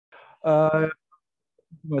My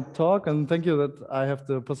talk, and thank you that I have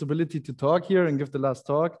the possibility to talk here and give the last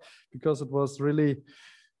talk, because it was really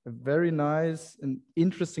a very nice and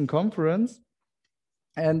interesting conference.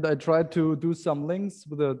 And I tried to do some links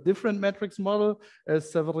with a different matrix model.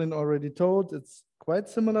 As Severin already told, it's quite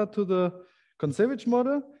similar to the Kontsevich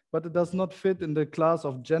model, but it does not fit in the class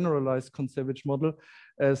of generalized Kontsevich model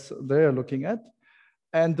as they are looking at.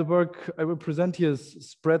 And the work I will present here is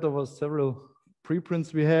spread over several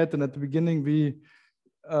preprints we had. And at the beginning,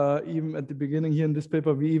 even at the beginning here in this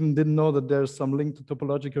paper, we even didn't know that there's some link to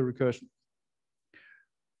topological recursion.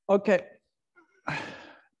 Okay,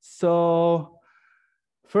 so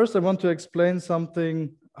first I want to explain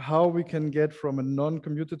something, how we can get from a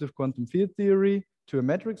non-commutative quantum field theory to a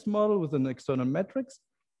matrix model with an external matrix.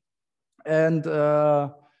 And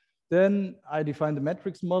then I define the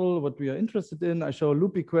matrix model, what we are interested in. I show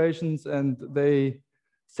loop equations, and they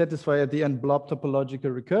satisfy at the end blob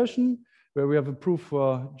topological recursion, where we have a proof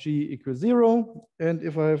for G equals 0. And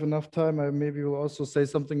if I have enough time, I maybe will also say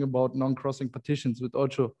something about non-crossing partitions, which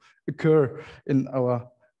also occur in our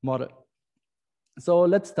model. So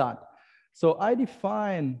let's start. So I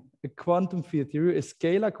define a quantum field theory, a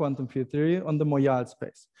scalar quantum field theory on the Moyal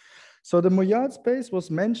space. So the Moyal space was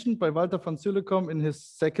mentioned by Walter von Sülekom in his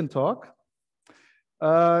second talk.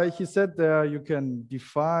 He said there you can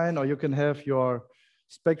define, or you can have your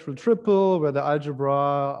spectral triple, where the algebra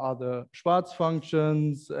are the Schwarz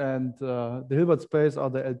functions and the Hilbert space are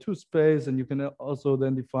the L2 space. And you can also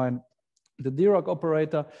then define the Dirac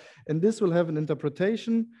operator. And this will have an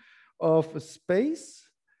interpretation of a space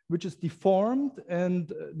which is deformed.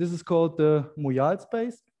 And this is called the Moyal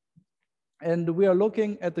space. And we are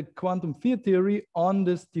looking at the quantum field theory on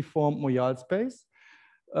this deformed Moyal space.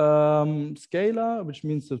 Scalar, which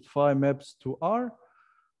means that phi maps to R.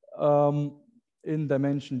 In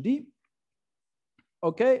dimension D.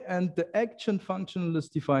 Okay, and the action functional is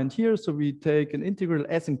defined here. So we take an integral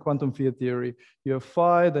as in quantum field theory. You have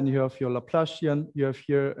phi, then you have your Laplacian. You have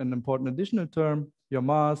here an important additional term, your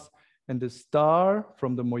mass, and the star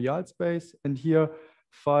from the Moyal space. And here,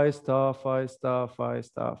 phi star, phi star, phi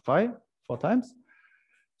star, phi, 4 times.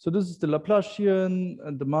 So this is the Laplacian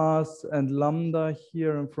and the mass, and lambda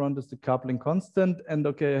here in front is the coupling constant. And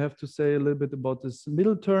okay, I have to say a little bit about this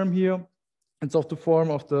middle term here. It's of the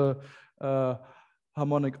form of the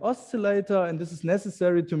harmonic oscillator, and this is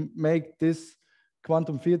necessary to make this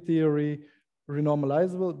quantum field theory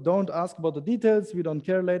renormalizable. Don't ask about the details. We don't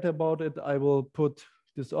care later about it. I will put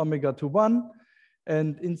this omega to 1,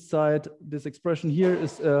 and inside this expression here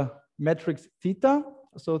is a matrix theta.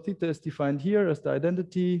 So theta is defined here as the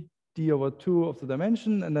identity d over 2 of the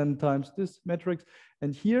dimension, and then times this matrix.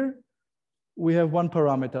 And here we have one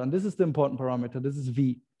parameter, and this is the important parameter. This is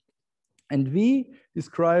V. And V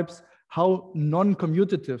describes how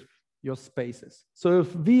non-commutative your space is. So if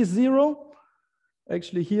V is 0,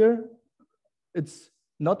 actually here, it's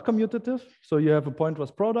not commutative. So you have a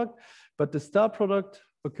pointwise product, but the star product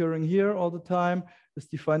occurring here all the time is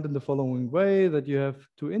defined in the following way, that you have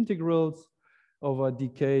 2 integrals over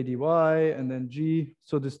dk, dy, and then g.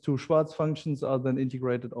 So these 2 Schwarz functions are then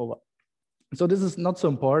integrated over. So this is not so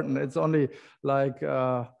important. It's only like,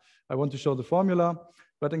 I want to show the formula.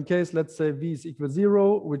 But in case, let's say V is equal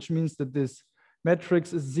 0, which means that this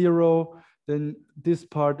matrix is 0, then this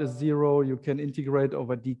part is 0. You can integrate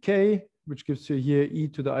over dk, which gives you here e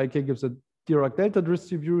to the ik gives a Dirac delta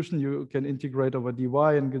distribution. You can integrate over dy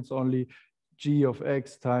and gives only g of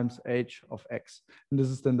x times h of x. And this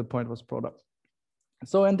is then the pointwise product.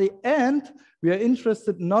 So in the end, we are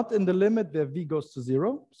interested not in the limit where v goes to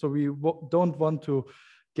 0. So we don't want to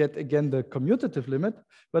get again the commutative limit,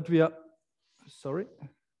 but we are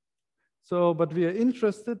but we are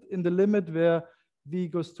interested in the limit where v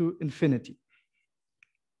goes to infinity.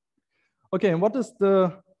 Okay, and what is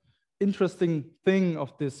the interesting thing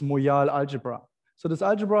of this Moyal algebra? So this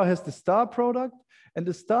algebra has the star product, and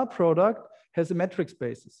the star product has a matrix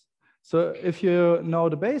basis. So if you know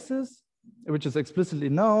the basis, which is explicitly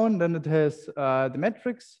known, then it has the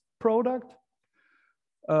matrix product.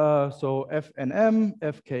 So FNM,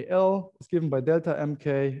 FKL is given by delta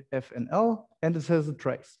MK, FNL, and it has a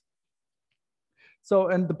trace. So,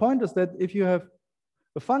 and the point is that if you have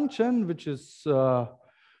a function which is,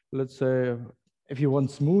 let's say, if you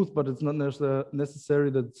want smooth, but it's not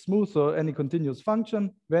necessary that it's smooth, or any continuous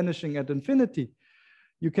function vanishing at infinity,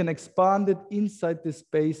 you can expand it inside this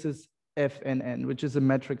basis FNN, which is a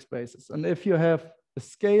matrix basis. And if you have a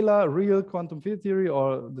scalar, real quantum field theory,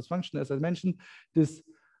 or this function, as I mentioned, these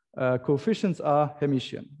coefficients are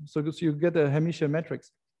Hermitian. So you get a Hermitian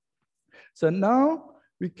matrix. So now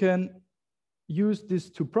we can use these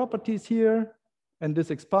 2 properties here and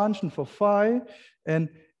this expansion for phi and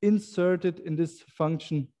insert it in this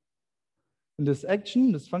function, in this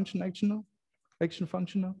action, this function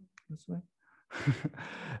functional, this way.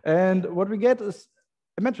 And what we get is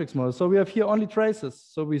a matrix model. So we have here only traces.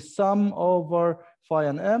 So we sum over phi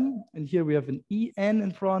and m, and here we have an en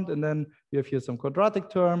in front, and then we have here some quadratic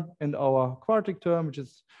term and our quartic term, which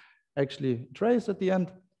is actually a trace at the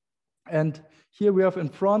end. And here we have in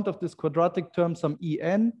front of this quadratic term some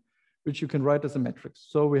en, which you can write as a matrix.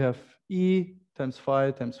 So we have e times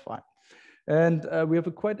phi times phi. And we have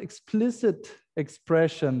a quite explicit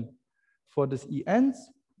expression for this ens.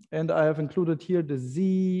 And I have included here the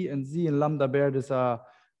z and lambda bear. These are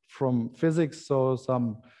from physics, so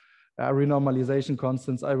some renormalization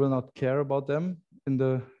constants. I will not care about them in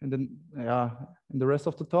the rest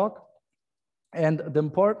of the talk. And the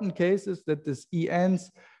important case is that this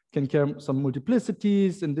ens can carry some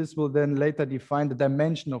multiplicities, and this will then later define the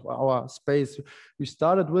dimension of our space we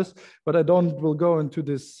started with. But I will go into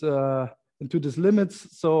this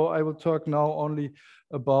limits. So I will talk now only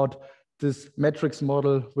about this matrix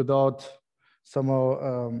model without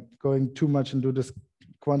somehow going too much into this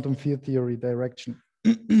quantum field theory direction.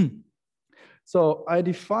 So I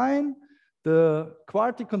define the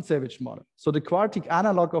quartic Kontsevich model. So the quartic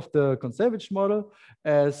analog of the Kontsevich model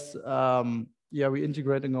as, we're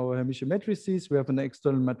integrating our Hermitian matrices. We have an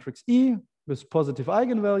external matrix E with positive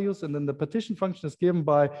eigenvalues, and then the partition function is given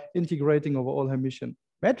by integrating over all Hermitian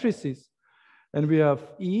matrices. And we have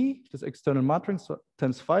E, this external matrix,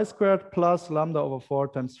 times phi squared plus lambda over 4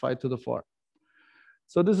 times phi to the 4.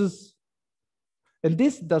 So this is, and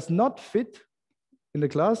this does not fit in the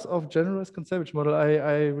class of generalized Kontsevich model.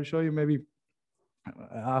 I will show you maybe,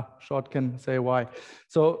 short can say why.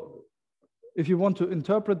 So if you want to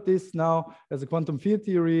interpret this now as a quantum field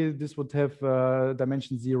theory, this would have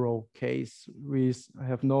dimension 0 case. We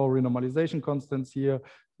have no renormalization constants here,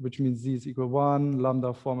 which means z is equal 1,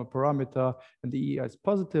 lambda form a parameter, and the E is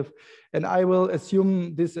positive. And I will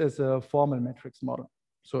assume this as a formal matrix model.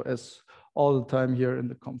 So as all the time here in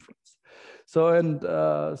the conference. So, and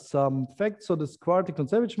some facts. So this quartic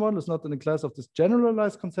Kontsevich model is not in the class of this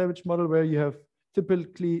generalized Kontsevich model, where you have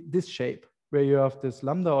typically this shape, where you have this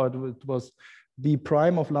lambda, or it was b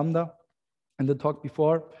prime of lambda in the talk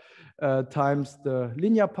before, times the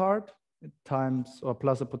linear part, times or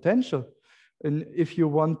plus a potential. And if you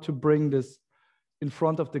want to bring this in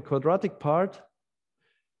front of the quadratic part,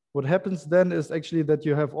 what happens then is actually that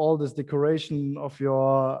you have all this decoration of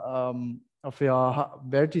your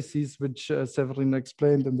vertices, which Severin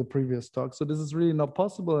explained in the previous talk. So this is really not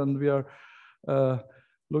possible, and we are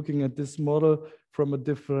looking at this model from a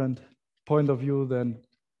different point of view than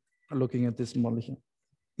looking at this model here.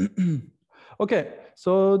 Okay,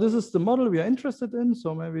 so this is the model we are interested in.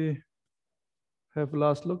 So maybe have a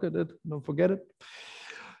last look at it, don't forget it.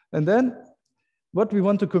 And then what we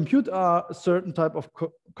want to compute are a certain type of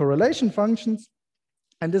correlation functions.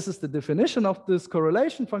 And this is the definition of this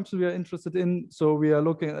correlation function we are interested in. So we are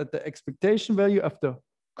looking at the expectation value of the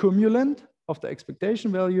cumulant of the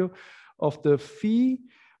expectation value of the phi.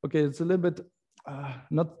 Okay, it's a little bit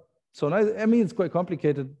not so nice. I mean, it's quite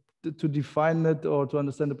complicated to define it or to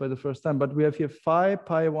understand it by the first time. But we have here phi,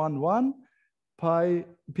 pi 1, 1, pi,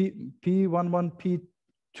 p 1, 1, p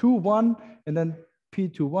 2, 1, and then p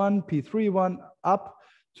 2, 1, p 3, 1, up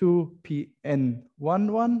to pn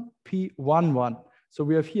 1, 1, p 1, 1. So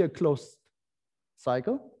we have here a closed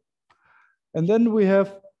cycle. And then we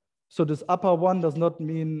have, so this upper one does not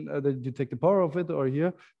mean that you take the power of it, or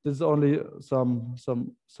here, this is only some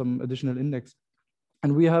additional index.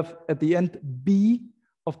 And we have at the end B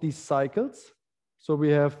of these cycles. So we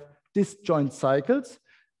have disjoint cycles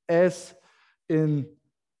as in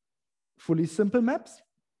fully simple maps.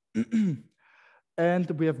 And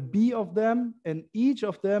we have B of them, and each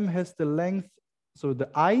of them has the length, so the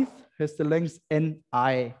ith has the length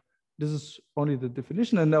ni. This is only the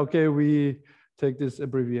definition, and okay, we take this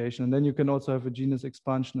abbreviation, and then you can also have a genus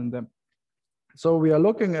expansion in them. So we are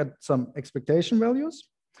looking at some expectation values,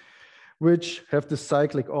 which have the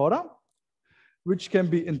cyclic order, which can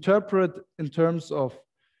be interpreted in terms of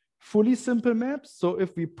fully simple maps. So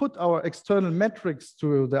if we put our external metrics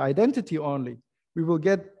to the identity only, we will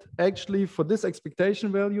get actually for this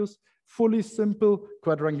expectation values, fully simple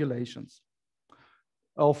quadrangulations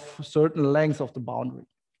of certain lengths of the boundary.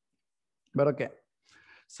 But okay.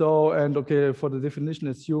 So, and okay, for the definition,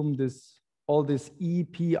 assume this, all these E,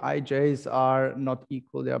 P, I, J's are not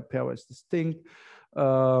equal. They are pairwise distinct.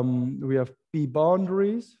 We have B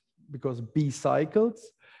boundaries because B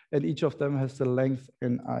cycles, and each of them has the length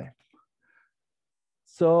in I.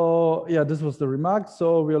 So yeah, this was the remark.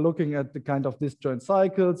 So we are looking at the kind of disjoint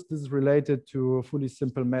cycles. This is related to fully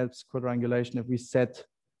simple maps quadrangulation if we set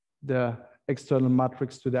the external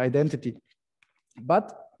matrix to the identity.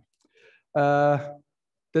 But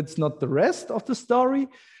that's not the rest of the story.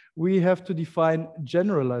 We have to define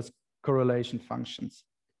generalized correlation functions.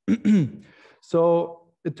 So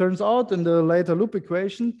it turns out in the later loop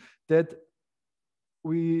equation that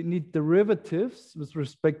we need derivatives with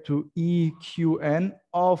respect to E, Q, N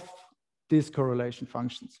of these correlation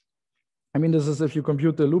functions. I mean, this is if you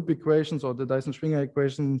compute the loop equations or the Dyson-Schwinger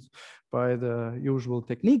equations by the usual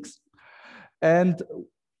techniques. And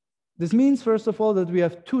this means, first of all, that we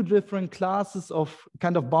have two different classes of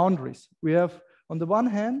kind of boundaries. We have, on the one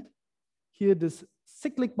hand, here this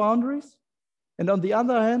cyclic boundaries, and on the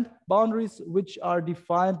other hand, boundaries which are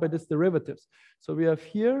defined by these derivatives. So we have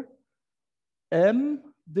here M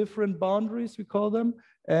different boundaries, we call them,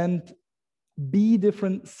 and B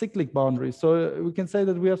different cyclic boundaries. So we can say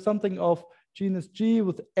that we have something of genus G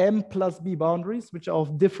with M plus B boundaries, which are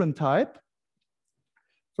of different type,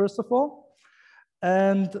 first of all.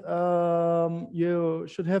 And you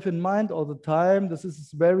should have in mind all the time, this is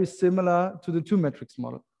very similar to the two-matrix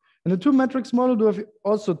model. In the two-matrix model, you have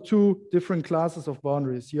also two different classes of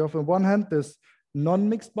boundaries. You have on one hand, this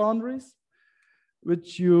non-mixed boundaries,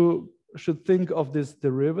 which you should think of these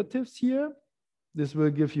derivatives here. This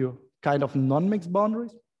will give you kind of non-mixed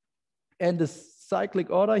boundaries. And the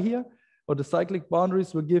cyclic order here, or the cyclic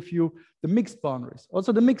boundaries, will give you the mixed boundaries.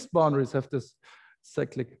 Also, the mixed boundaries have this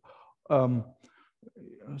cyclic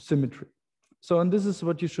symmetry. So, and this is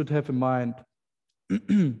what you should have in mind.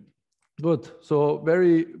 Good. So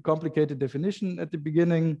very complicated definition at the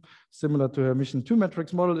beginning, similar to Hermitian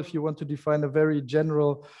two-matrix model if you want to define a very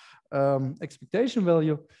general expectation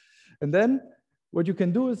value. And then what you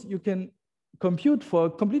can do is you can compute for a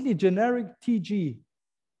completely generic TG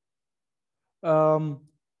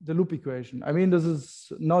the loop equation. I mean, this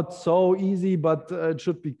is not so easy, but it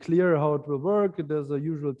should be clear how it will work. There's the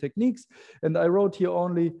usual techniques. And I wrote here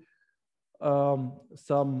only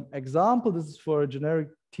some example. This is for a generic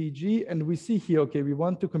TG. And we see here, okay, we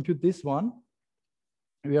want to compute this one.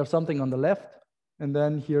 We have something on the left, and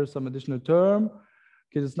then here's some additional term.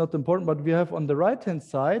 Okay, it's not important, but we have on the right-hand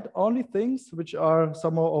side only things which are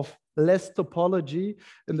somehow of less topology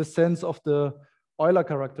in the sense of the Euler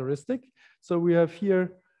characteristic. So we have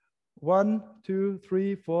here 1, 2,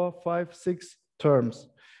 3, 4, 5, 6 terms.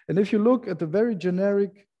 And if you look at the very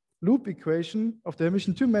generic loop equation of the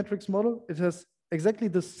Hermitian two-matrix model, it has exactly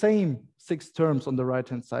the same 6 terms on the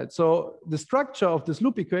right-hand side. So the structure of this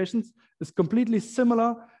loop equations is completely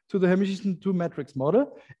similar to the Hermitian two-matrix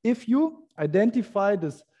model. If you identify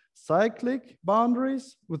this cyclic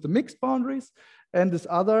boundaries with the mixed boundaries and this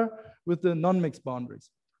other with the non-mixed boundaries.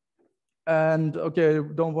 And okay, I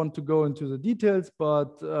don't want to go into the details,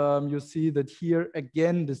 but you see that here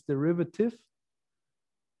again, this derivative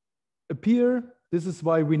appear. This is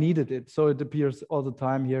why we needed it. So it appears all the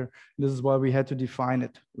time here. This is why we had to define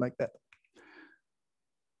it like that.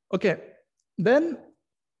 Okay, then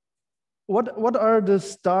what are the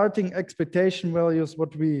starting expectation values,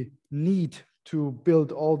 what we need to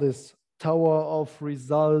build all this tower of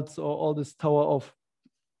results or all this tower of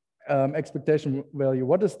expectation value?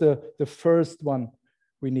 What is the first one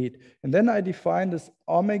we need? And then I define this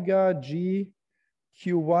omega G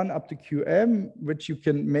Q1 up to Qm, which you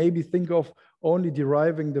can maybe think of only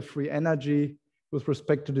deriving the free energy with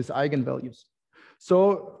respect to these eigenvalues.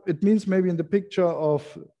 So it means maybe in the picture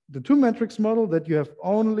of the two-matrix model that you have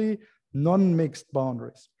only non-mixed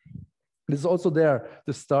boundaries. This is also there,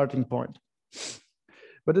 the starting point.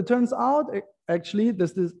 But it turns out actually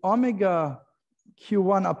this omega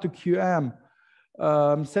Q1 up to Qm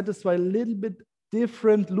satisfy a little bit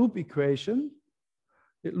different loop equations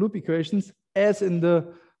as in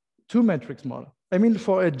the two-matrix model. I mean,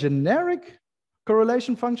 for a generic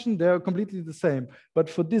correlation function, they're completely the same. But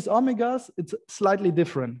for these omegas, it's slightly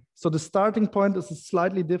different. So the starting point is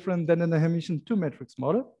slightly different than in the Hermitian two-matrix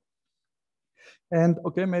model. And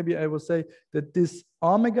okay, maybe I will say that these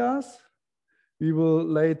omegas, we will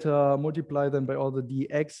later multiply them by all the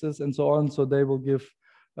dx's and so on. So they will give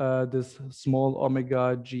this small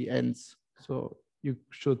omega gn's. So you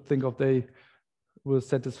should think of they will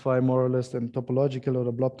satisfy more or less the topological or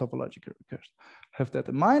the blob topological recursion. Have that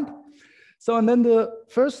in mind. So, and then the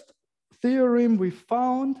first theorem we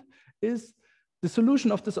found is the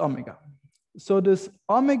solution of this omega. So this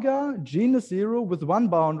omega genus 0 with one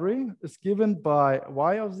boundary is given by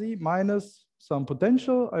y of z minus some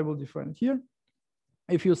potential. I will define it here.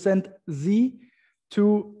 If you send z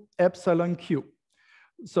to epsilon q.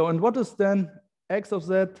 So, and what is then x of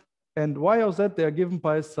z and y of z, they are given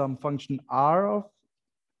by some function r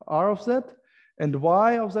of z, and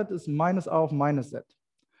y of z is minus r of minus z.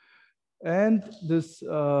 And this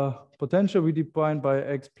potential we define by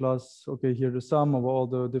x plus, okay, here the sum of all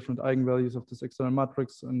the different eigenvalues of this external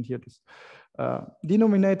matrix, and here this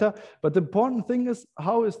denominator. But the important thing is,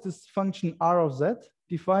 how is this function r of z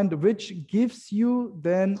defined, which gives you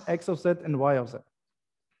then x of z and y of z?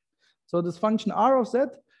 So this function r of z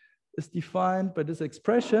is defined by this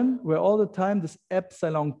expression where all the time this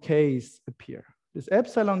epsilon k's appear. This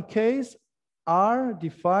epsilon k's are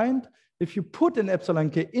defined. If you put an epsilon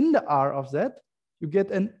k in the r of z, you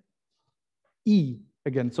get an e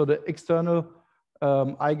again. So the external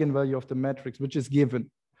eigenvalue of the matrix, which is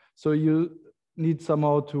given. So you need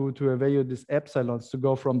somehow to evaluate these epsilons to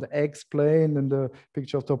go from the x plane in the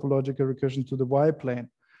picture of topological recursion to the y plane.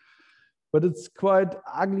 But it's quite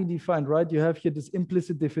ugly defined, right? You have here this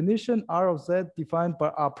implicit definition, r of z defined by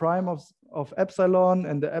r prime of epsilon,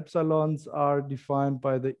 and the epsilons are defined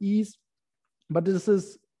by the e's. But this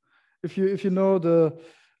is, if you know the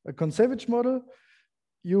Kontsevich model,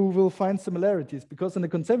 you will find similarities, because in the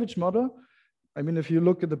Kontsevich model, I mean, if you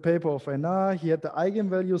look at the paper of Einar, he had the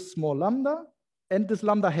eigenvalues small lambda and this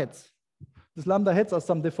lambda heads. These lambda heads are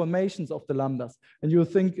some deformations of the lambdas. And you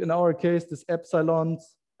think in our case, this epsilons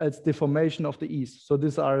as deformation of the e's. So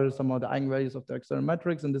these are some of the eigenvalues of the external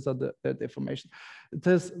matrix, and these are the deformation. It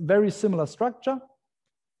has very similar structure.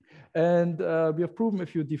 And we have proven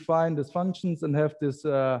if you define these functions and have this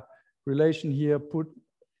relation here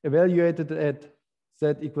evaluated at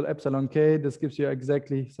z equal epsilon k, this gives you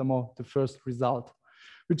exactly somehow the first result,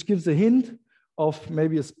 which gives a hint of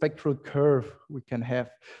maybe a spectral curve we can have.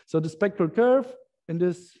 So the spectral curve in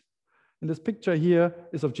this picture here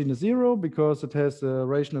is of genus 0 because it has a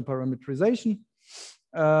rational parameterization,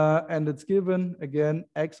 and it's given again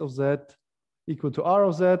x of z equal to r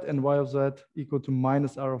of z and y of z equal to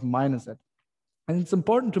minus r of minus z. And it's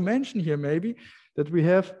important to mention here maybe that we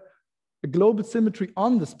have a global symmetry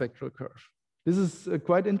on the spectral curve. This is a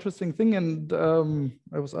quite interesting thing, and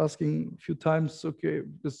I was asking a few times, okay,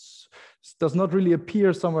 this does not really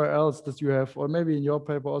appear somewhere else that you have, or maybe in your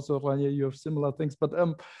paper also, Rania, you have similar things, but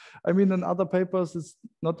I mean, in other papers, it's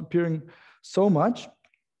not appearing so much.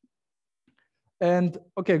 And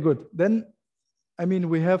okay, good. Then, I mean,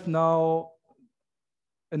 we have now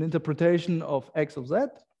an interpretation of x of z,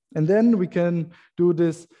 and then we can do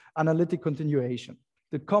this analytic continuation,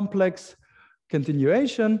 the complex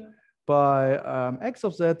continuation by x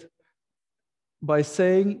of z by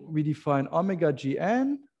saying we define omega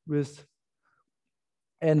gn with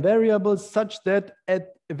n variables such that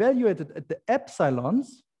evaluated at the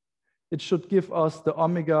epsilons, it should give us the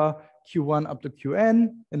omega q1 up to qn.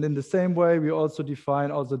 And in the same way, we also define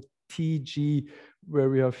also tg, where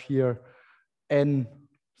we have here n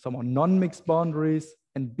somewhat non-mixed boundaries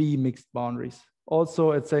and b mixed boundaries.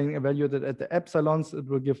 Also, it's saying evaluated at the epsilons, it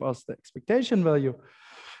will give us the expectation value.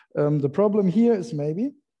 The problem here is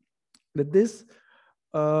maybe that this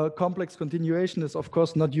complex continuation is, of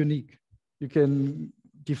course, not unique. You can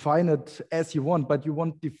define it as you want, but you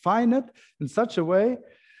want to define it in such a way.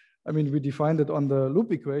 I mean, we defined it on the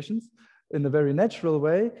loop equations in a very natural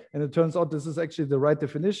way, and it turns out this is actually the right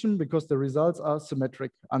definition because the results are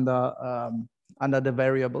symmetric under the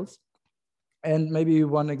variables. And maybe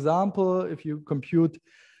one example, if you compute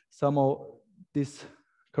somehow this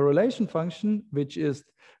correlation function, which is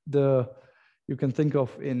you can think of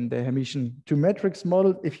in the Hermitian two matrix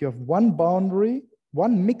model, if you have one boundary,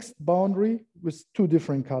 one mixed boundary with two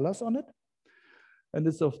different colors on it, and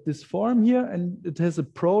it's of this form here, and it has a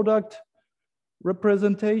product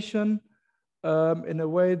representation in a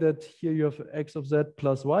way that here you have x of z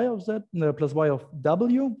plus y of z, plus y of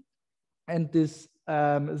w, and this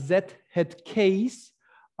z hat k's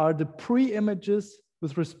are the pre-images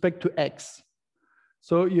with respect to x.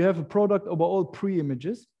 So you have a product over all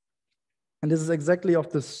pre-images. And this is exactly of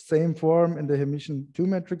the same form in the Hermitian two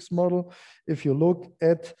matrix model. If you look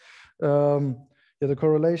at the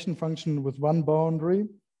correlation function with one boundary,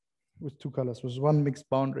 with two colors, with one mixed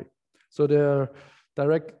boundary. So there are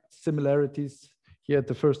direct similarities here at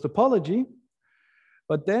the first topology.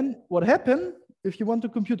 But then what happened if you want to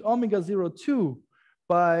compute omega 0,2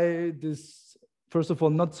 by this, first of all,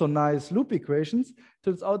 not so nice loop equations?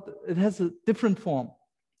 Turns out it has a different form.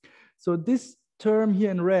 So this term here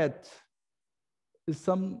in red is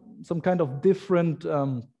some kind of different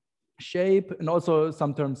shape, and also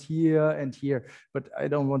some terms here and here, but I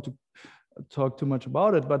don't want to talk too much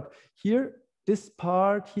about it. But here, this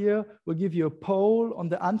part here will give you a pole on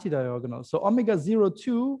the anti-diagonal. So omega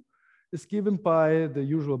 0,2 is given by the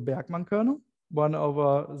usual Bergman kernel, 1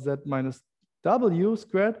 over z minus w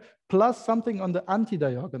squared plus something on the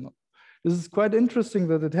anti-diagonal. This is quite interesting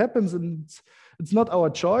that it happens, and it's not our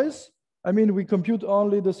choice. I mean, we compute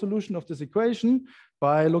only the solution of this equation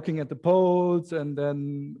by looking at the poles, and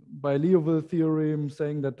then by Liouville theorem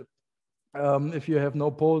saying that if you have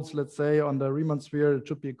no poles, let's say on the Riemann sphere, it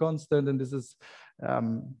should be a constant, and this is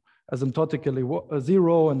asymptotically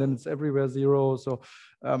 0, and then it's everywhere 0. So,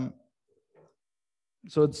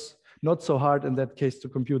 so it's not so hard in that case to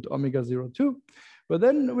compute omega 0,2. But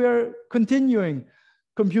then we are continuing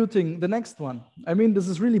computing the next one. I mean, this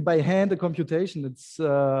is really by hand a computation. It's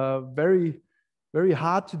very, very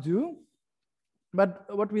hard to do. But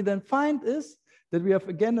what we then find is that we have,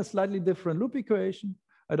 again, a slightly different loop equation.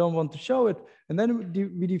 I don't want to show it. And then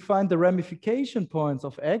we define the ramification points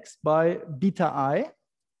of x by beta I.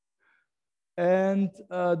 And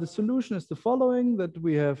the solution is the following, that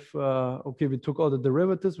we have, okay, we took all the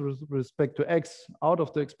derivatives with respect to x out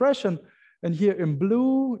of the expression. And here in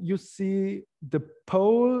blue, you see the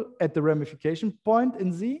pole at the ramification point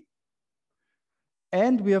in Z.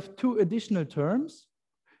 And we have two additional terms,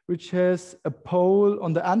 which has a pole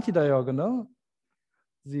on the anti-diagonal,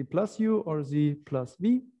 Z plus U or Z plus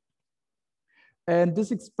V. And this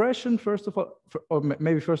expression, first of all, or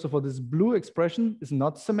maybe first of all, this blue expression is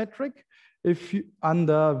not symmetric if you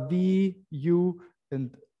under V, U,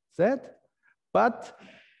 and Z. But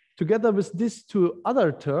together with these two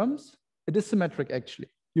other terms, it is symmetric, actually.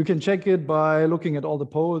 You can check it by looking at all the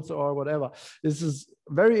poles or whatever. This is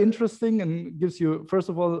very interesting and gives you, first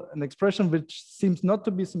of all, an expression which seems not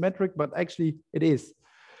to be symmetric, but actually it is.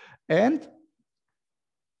 And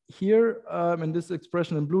here in this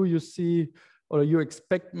expression in blue, you see, or you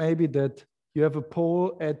expect maybe that you have a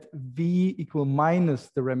pole at V equal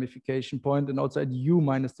minus the ramification point, and also at U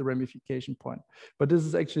minus the ramification point. But this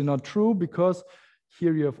is actually not true, because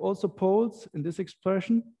here you have also poles in this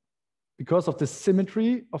expression, because of the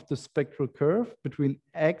symmetry of the spectral curve between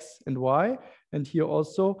X and Y. And here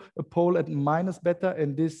also a pole at minus beta,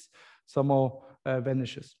 and this somehow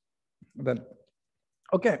vanishes. Then,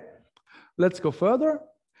 okay, let's go further.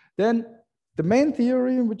 Then the main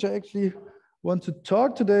theory which I actually want to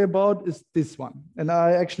talk today about is this one. And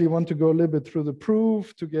I actually want to go a little bit through the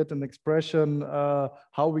proof to get an expression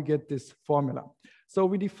how we get this formula. So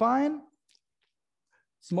we define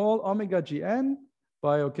small omega gn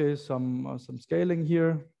by, okay, some scaling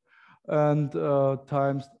here, and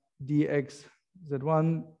times dx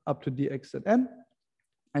z1 up to dx zn.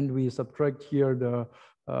 And we subtract here the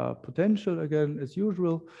potential again, as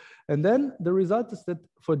usual. And then the result is that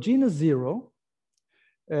for genus 0,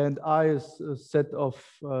 and I is a set of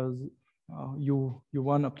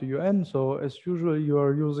u1 up to un. So as usual, you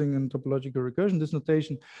are using in topological recursion this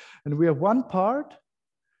notation. And we have one part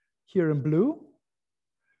here in blue,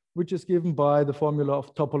 which is given by the formula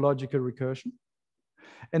of topological recursion.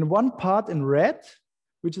 And one part in red,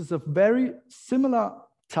 which is a very similar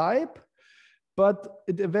type, but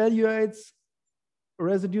it evaluates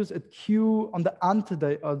residues at Q on the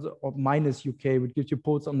anti-diagonal, or minus UK, which gives you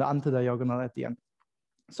poles on the anti-diagonal at the end.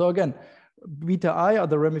 So again, beta I are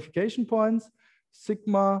the ramification points,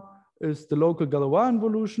 sigma is the local Galois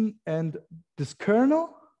involution, and this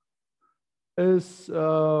kernel is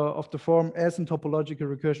of the form as in topological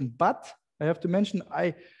recursion. But I have to mention,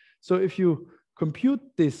 so if you compute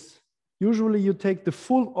this, usually you take the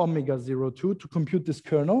full omega 0,2 to compute this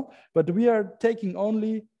kernel, but we are taking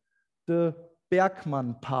only the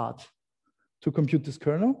Bergman part to compute this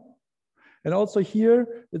kernel. And also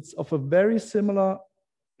here, it's of a very similar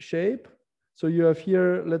shape. So you have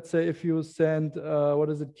here, let's say if you send, what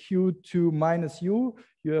is it, Q to minus U,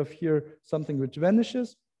 you have here something which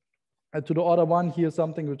vanishes. To the order 1, here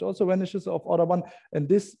something which also vanishes of order 1. And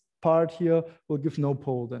this part here will give no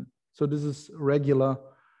pole then. So this is regular,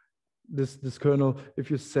 this kernel, if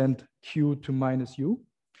you send Q to minus U.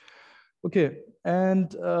 Okay,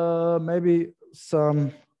 and maybe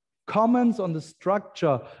some comments on the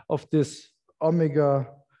structure of this omega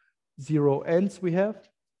 0 ends we have.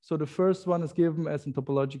 So the first one is given as in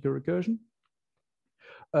topological recursion,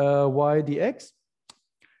 y dx.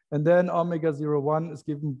 And then omega 0,1 is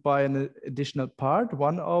given by an additional part,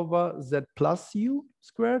 1 over z plus u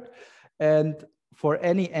squared. And for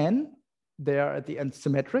any n, they are at the end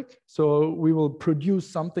symmetric. So we will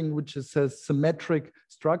produce something which has symmetric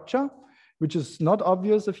structure, which is not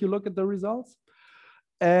obvious if you look at the results.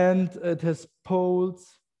 And it has poles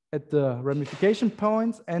at the ramification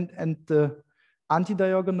points and the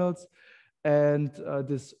anti-diagonals. And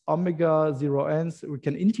this omega 0n's, we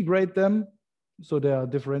can integrate them. So there are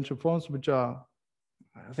differential forms which are,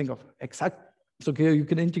 I think, of exact. So here you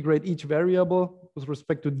can integrate each variable with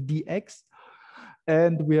respect to dx.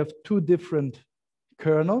 And we have two different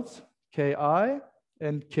kernels, Ki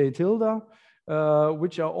and K tilde,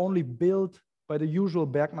 which are only built by the usual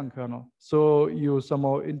Bergman kernel. So you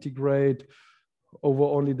somehow integrate over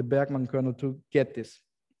only the Bergman kernel to get this.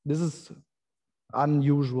 This is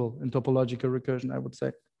unusual in topological recursion, I would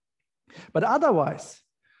say. But otherwise,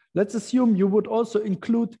 let's assume you would also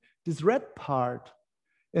include this red part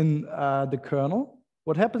in the kernel.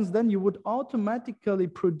 What happens then? You would automatically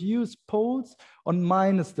produce poles on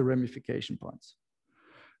minus the ramification points.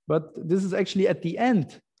 But this is actually at the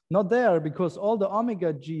end, not there, because all the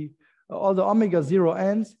omega 0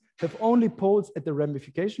 ends have only poles at the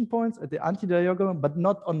ramification points, at the antidiagonal, but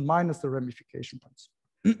not on minus the ramification points.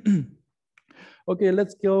 Okay,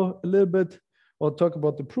 let's go a little bit or talk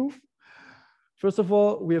about the proof. First of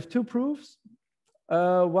all, we have two proofs.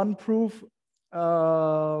 One proof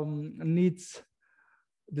needs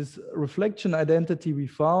this reflection identity we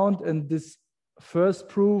found, and this first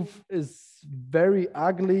proof is very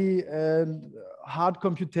ugly and hard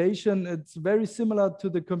computation. It's very similar to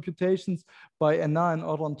the computations by Hénin and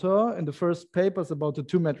Oranteur in the first papers about the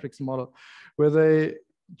two-matrix model, where they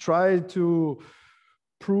try to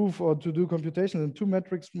prove or to do computation in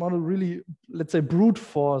two-matrix model really, let's say, brute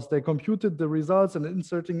force. They computed the results and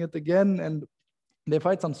inserting it again, and they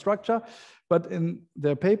find some structure, but in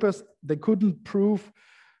their papers, they couldn't prove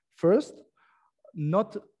first,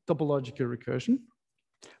 not topological recursion,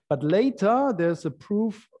 but later there's a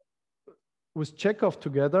proof with Chekhov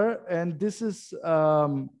together, and this is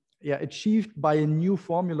achieved by a new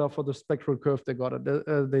formula for the spectral curve they got,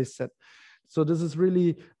 they said. So this is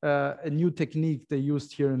really a new technique they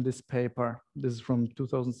used here in this paper. This is from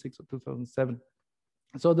 2006 or 2007.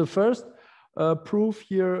 So the first proof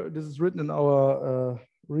here, this is written in our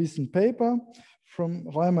recent paper from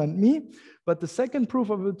Reimer and me. But the second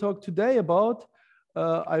proof I will talk today about,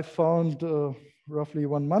 I found roughly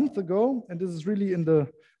 1 month ago. And this is really in the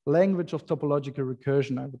language of topological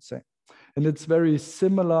recursion, I would say. And it's very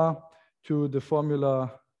similar to the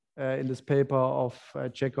formula in this paper of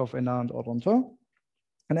Chekhov, Hénin, and Oranteur.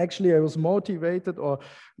 And actually, I was motivated, or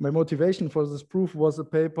my motivation for this proof was a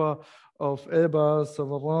paper of Elba,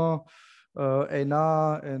 Savarin,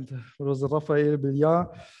 Hénin, and Raphael Billiard,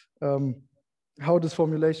 how this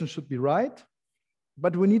formulation should be right.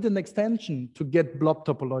 But we need an extension to get blob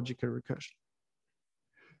topological recursion.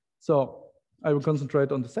 So I will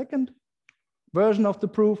concentrate on the second version of the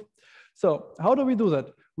proof. So how do we do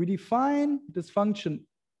that? We define this function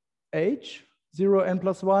h,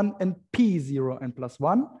 0n+1, and p,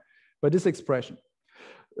 0n+1 by this expression.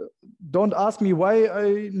 Don't ask me why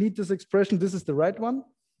I need this expression. This is the right one.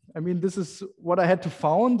 I mean, this is what I had to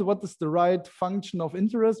found. What is the right function of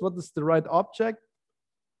interest? What is the right object?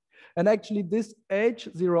 And actually, this h,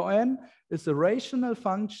 0n, is a rational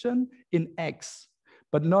function in x,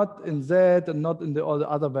 but not in z and not in all the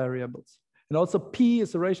other variables. And also p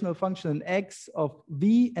is a rational function in x of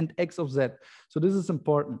v and x of z. So this is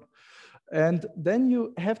important. And then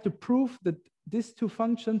you have to prove that these two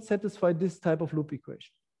functions satisfy this type of loop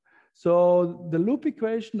equation. So the loop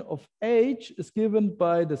equation of h is given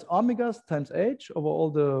by this omegas times h over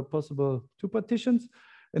all the possible two partitions.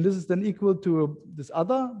 And this is then equal to this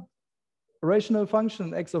other rational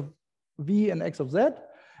function x of v and x of z.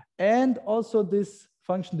 And also this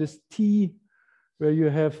function, this t, where you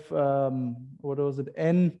have, what was it,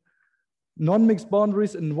 n non-mixed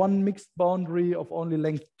boundaries and one mixed boundary of only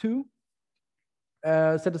length 2.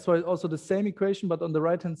 Satisfies also the same equation, but on the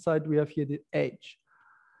right-hand side, we have here the h.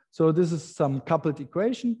 So this is some coupled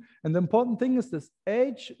equation. And the important thing is this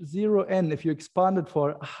h0n, if you expand it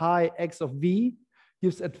for high x of v,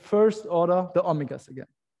 gives at first order the omegas again.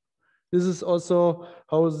 This is also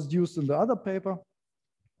how it's used in the other paper.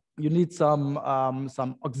 You need some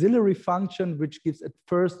auxiliary function which gives at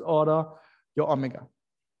first order your omega.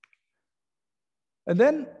 And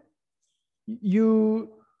then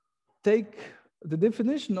you take the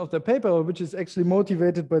definition of the paper, which is actually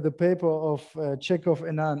motivated by the paper of Chekhov,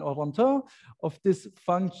 Hénin, and Oranteur, of this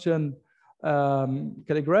function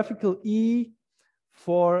calligraphical E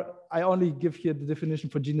for, I only give here the definition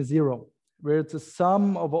for genus 0, where it's a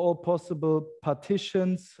sum of all possible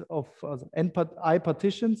partitions of I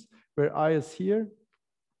partitions, where I is here,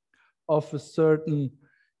 of a certain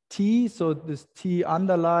T. So this T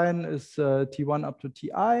underline is T1 up to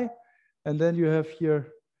Ti. And then you have here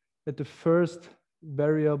at the first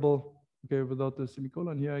variable, okay, without the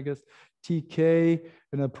semicolon here, I guess, Tk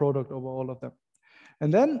and a product over all of them.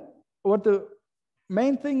 And then what the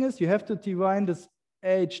main thing is, you have to define this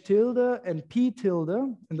h tilde and p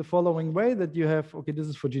tilde in the following way, that you have, okay, this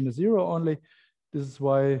is for genus 0 only. This is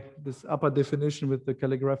why this upper definition with the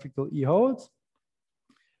calligraphical E holds.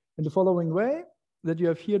 in the following way, that you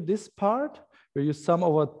have here this part where you sum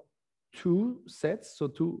over two sets, so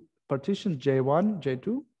two partitions, J1,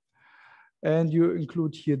 J2, and you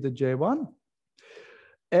include here the J1.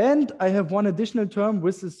 And I have one additional term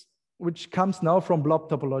which comes now from blob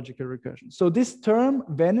topological recursion. So this term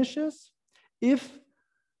vanishes if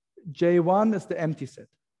J1 is the empty set.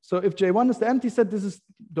 So if J1 is the empty set, this is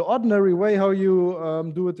the ordinary way how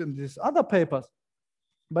you do it in these other papers.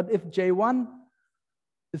 But if J1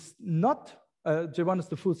 is not, J1 is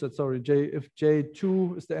the full set, sorry, if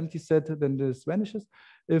J2 is the empty set, then this vanishes.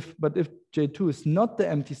 But if J2 is not the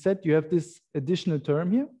empty set, you have this additional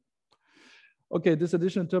term here. Okay, this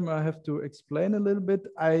additional term I have to explain a little bit.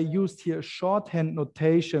 I used here shorthand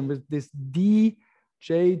notation with this D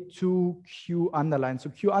J2 Q underline. So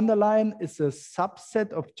Q underline is a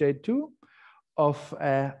subset of J2 of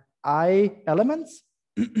I elements.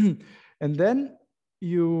 And then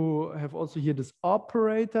you have also here this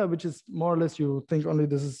operator, which is more or less, you think only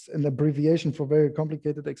this is an abbreviation for very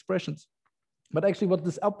complicated expressions. But actually what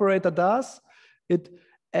this operator does, it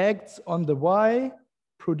acts on the Y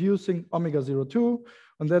producing omega 02,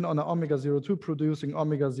 and then on a omega 02 producing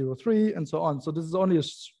omega 03, and so on. So this is only a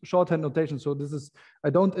shorthand notation. So this is,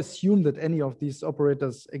 I don't assume that any of these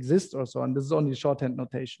operators exist or so on. This is only a shorthand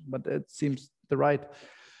notation, but it seems the right.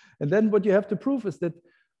 And then what you have to prove is that,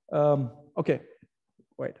 okay,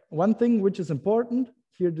 wait. One thing which is important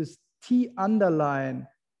here, this T underline,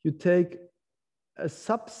 you take a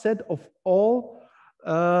subset of all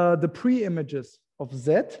the pre-images of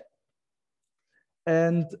Z.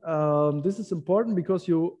 And this is important because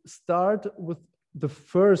you start with the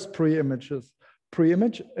first pre-image,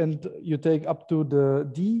 and you take up to the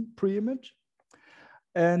D pre-image.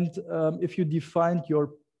 And if you define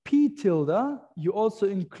your P tilde, you also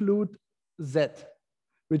include Z,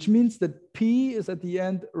 which means that P is at the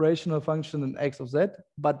end rational function in X of Z,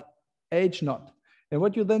 but H not. And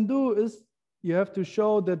what you then do is you have to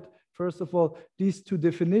show that, first of all, these two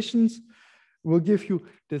definitions will give you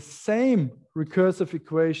the same recursive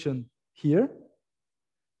equation here,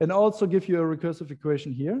 and also give you a recursive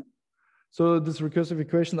equation here. So this recursive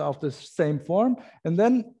equation are of the same form. And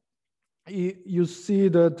then you see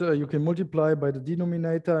that you can multiply by the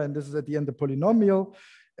denominator, and this is at the end the polynomial,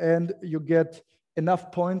 and you get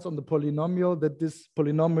enough points on the polynomial that this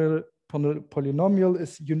polynomial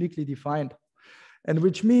is uniquely defined. And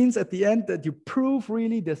which means at the end that you prove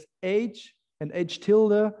really this H and H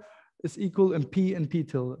tilde is equal in P and P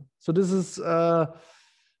tilde. So this is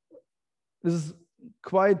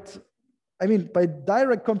quite, I mean, by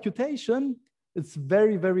direct computation, it's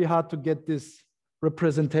very, very hard to get this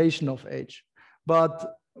representation of H.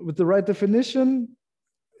 But with the right definition,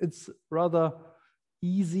 it's rather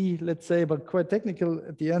easy, let's say, but quite technical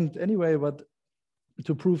at the end anyway, but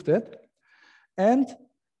to prove that. And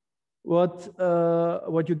what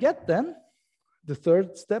you get then, the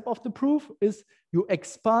third step of the proof, is you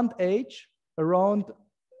expand H around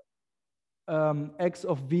X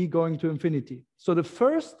of V going to infinity. So the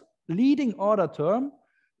first leading order term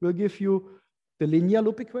will give you the linear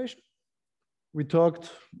loop equation. We talked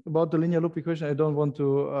about the linear loop equation. I don't want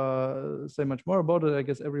to say much more about it. I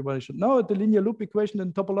guess everybody should know the linear loop equation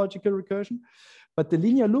in topological recursion. But the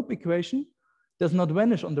linear loop equation does not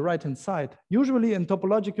vanish on the right-hand side. Usually in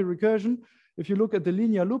topological recursion, if you look at the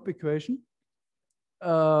linear loop equation,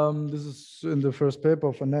 this is in the first paper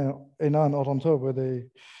of Enan and Oranto, where they,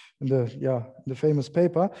 in the famous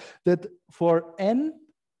paper, that for n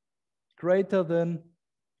greater than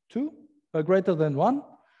 2, greater than 1,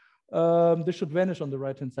 this should vanish on the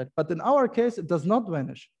right-hand side. But in our case, it does not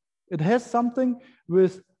vanish. It has something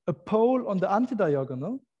with a pole on the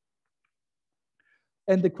antidiagonal.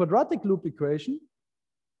 And the quadratic loop equation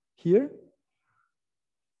here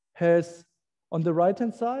has on the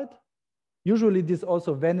right-hand side, usually this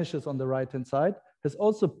also vanishes on the right-hand side, has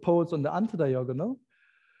also poles on the antidiagonal.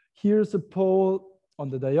 Here's a pole on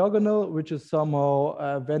the diagonal, which is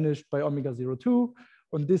somehow vanished by omega 02.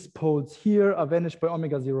 And these poles here are vanished by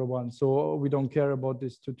omega 01. So we don't care about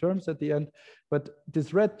these two terms at the end. But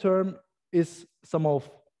this red term is somehow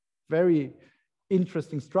very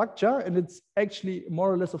interesting structure. And it's actually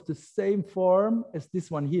more or less of the same form as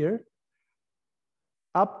this one here,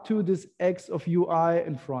 up to this X of UI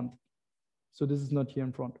in front. So this is not here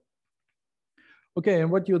in front. Okay,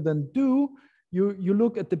 and what you then do, you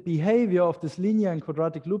look at the behavior of this linear and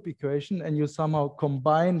quadratic loop equation, and you somehow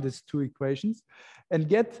combine these two equations and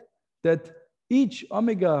get that each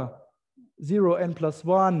omega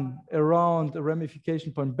 0n+1 around a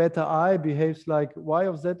ramification point beta I behaves like y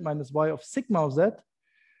of z minus y of sigma of z,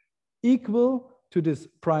 equal to this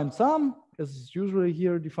prime sum as is usually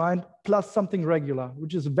here defined, plus something regular,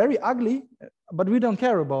 which is very ugly, but we don't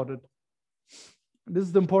care about it. This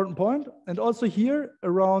is the important point. And also here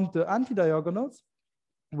around the anti-diagonals,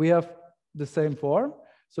 we have the same form.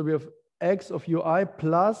 So we have x of ui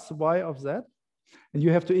plus y of z. And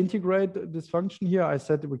you have to integrate this function here. I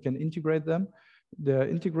said that we can integrate them. They're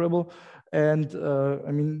integrable. And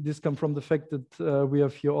I mean, this comes from the fact that we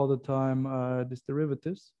have here all the time these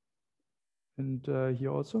derivatives. And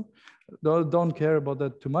here also. Don't care about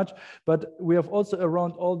that too much. But we have also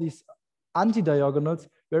around all these anti-diagonals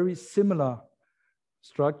very similar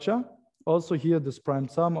structure. Also here, this prime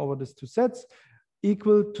sum over these two sets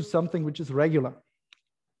equal to something which is regular.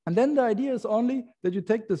 And then the idea is only that you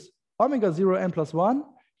take this omega 0 n plus 1,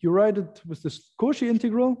 you write it with this Cauchy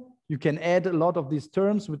integral. You can add a lot of these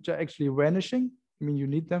terms which are actually vanishing. I mean, you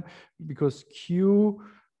need them because q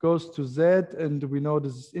goes to z, and we know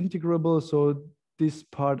this is integrable, so this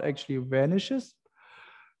part actually vanishes.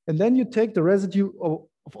 And then you take the residue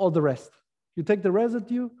of all the rest. You take the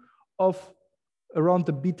residue of around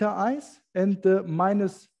the beta i's and the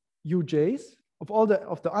minus uj's of all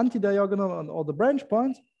the anti-diagonal and all the branch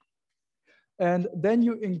points. And then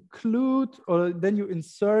you include, or then you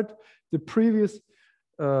insert the previous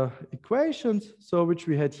equations. So which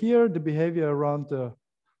we had here, the behavior around the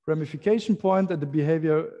ramification point and the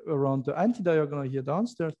behavior around the anti-diagonal here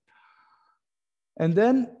downstairs. And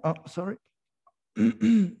then, oh, sorry.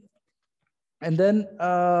 And then,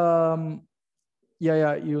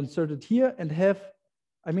 you insert it here and have,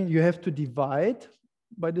 I mean, you have to divide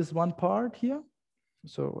by this one part here.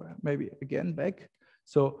 So maybe again back.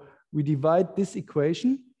 So we divide this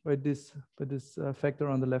equation by this factor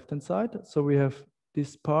on the left-hand side. So we have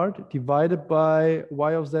this part divided by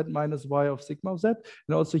y of z minus y of sigma of z.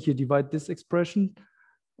 And also here divide this expression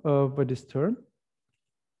by this term.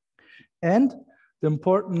 And the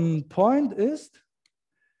important point is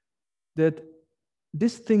that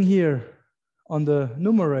this thing here on the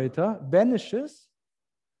numerator vanishes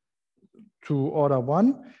to order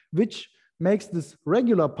 1, which makes this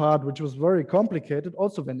regular part, which was very complicated,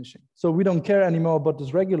 also vanishing. So we don't care anymore about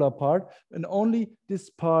this regular part, and only this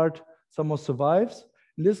part somehow survives.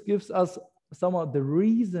 And this gives us somehow the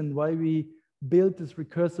reason why we built this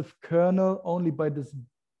recursive kernel only by this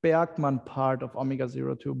Bergman part of omega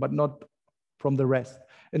 0, 2, but not from the rest.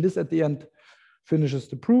 And this at the end finishes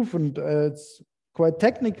the proof, and it's quite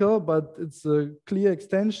technical, but it's a clear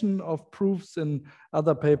extension of proofs in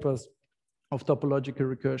other papers of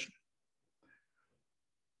topological recursion.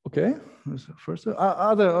 Okay, first,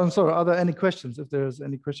 are there any questions? If there's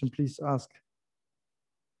any question, please ask.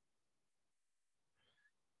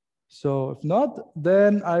 So if not,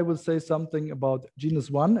 then I will say something about genus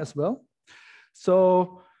 1 as well.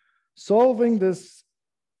 So solving this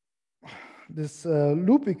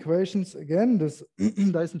loop equations, again, this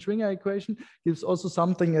Dyson-Schwinger equation gives also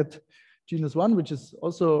something at genus 1, which is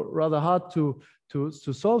also rather hard to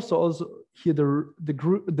solve. So also here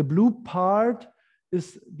the blue part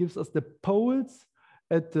gives us the poles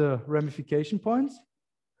at the ramification points.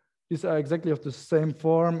 These are exactly of the same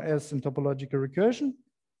form as in topological recursion.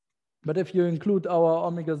 But if you include our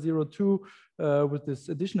omega 0, 2 with this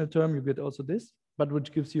additional term, you get also this, but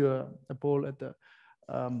which gives you a pole at the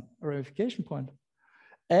ramification point.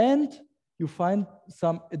 And you find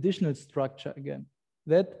some additional structure again,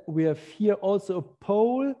 that we have here also a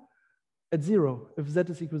pole at 0, if z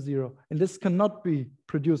is equal to 0. And this cannot be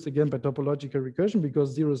produced again by topological recursion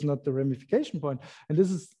because 0 is not the ramification point. And this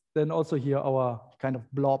is then also here our kind of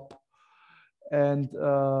blob. And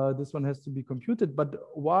this one has to be computed. But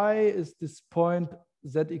why is this point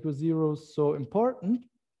z equals 0 so important?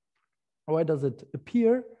 Why does it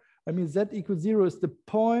appear? I mean, z equals 0 is the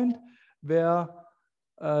point where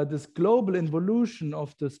this global involution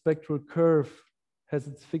of the spectral curve has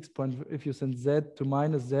its fixed point. If you send z to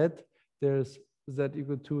minus z, there's z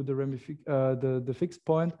equal to the fixed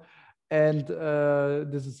point. And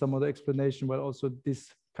this is some other explanation why also this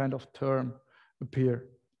kind of term appear.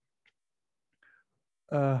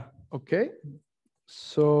 Okay,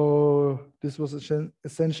 so this was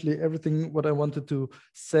essentially everything what I wanted to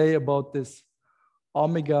say about this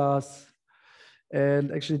omegas.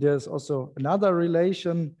 And actually there's also another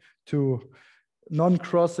relation to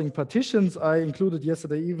non-crossing partitions I included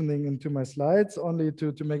yesterday evening into my slides, only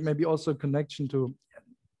to make maybe also a connection to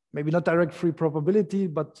maybe not direct free probability,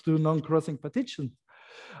 but to non-crossing partitions.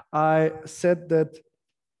 I said that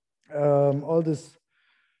all these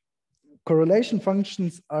correlation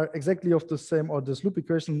functions are exactly of the same, or this loop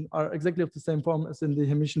equation are exactly of the same form as in the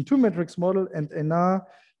Hermitian 2 matrix model. And Enar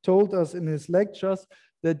told us in his lectures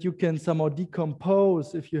that you can somehow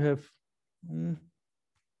decompose if you have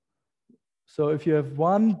So if you have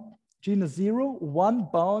one genus 0, one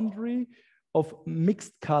boundary of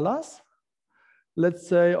mixed colors, let's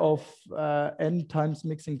say of n times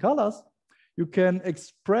mixing colors, you can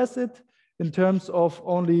express it in terms of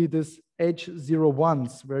only this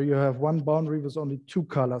H01s, where you have one boundary with only 2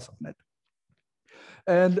 colors on it.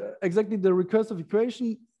 And exactly the recursive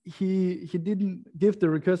equation, he didn't give the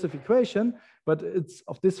recursive equation, but it's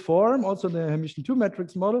of this form, also in the Hermitian 2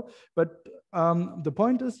 matrix model. But the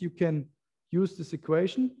point is you can use this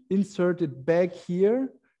equation, insert it back here,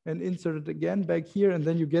 and insert it again back here, and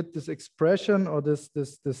then you get this expression or this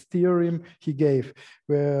theorem he gave,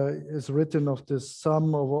 where it's written of this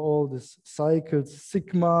sum over all these cycles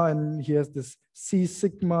sigma, and he has this C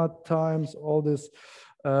sigma times all this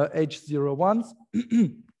H01s.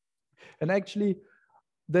 And actually,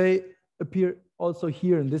 they appear also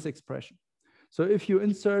here in this expression. So if you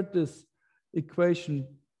insert this equation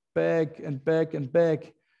back and back and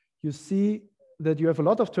back, you see that you have a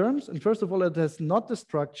lot of terms. And first of all, it has not the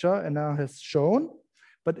structure and now has shown.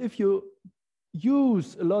 But if you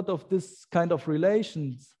use a lot of this kind of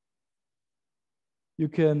relations, you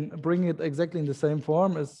can bring it exactly in the same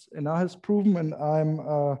form as Ena has proven. And I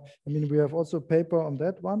mean, we have also a paper on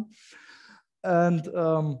that one. And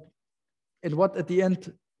what at the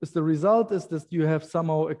end is the result is that you have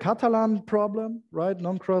somehow a Catalan problem, right?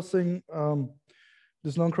 Non-crossing.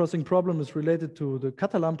 This non-crossing problem is related to the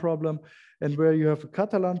Catalan problem, and where you have a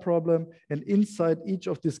Catalan problem, and inside each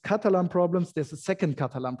of these Catalan problems, there's a second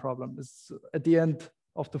Catalan problem. It's at the end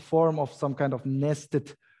of the form of some kind of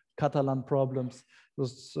nested Catalan problems. It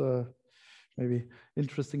was maybe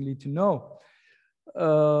interestingly to know.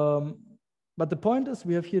 But the point is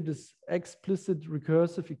we have here this explicit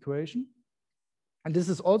recursive equation. And this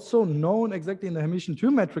is also known exactly in the Hermitian 2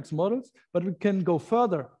 matrix models, but we can go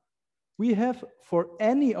further. We have for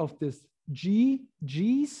any of these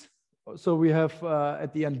G's, so we have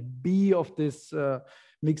at the end B of this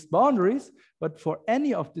mixed boundaries, but for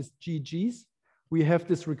any of these GG's, we have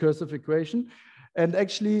this recursive equation. And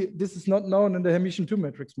actually, this is not known in the Hermitian 2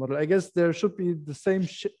 matrix model. I guess there should be the same,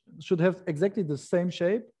 should have exactly the same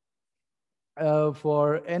shape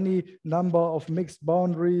for any number of mixed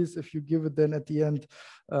boundaries. If you give it then at the end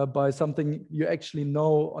by something you actually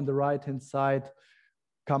know on the right-hand side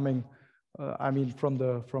coming, I mean, from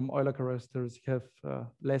Euler characteristic, have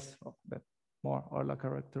less of that, more Euler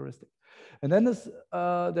characteristic. And then there's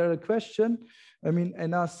a question. I mean,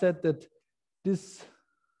 Ena said that this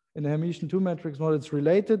in the Hermitian 2 matrix model, it's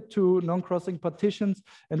related to non-crossing partitions,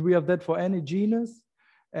 and we have that for any genus,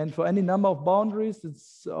 and for any number of boundaries,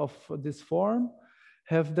 it's of this form.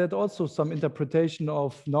 Have that also some interpretation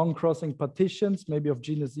of non-crossing partitions, maybe of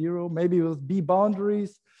genus 0, maybe with B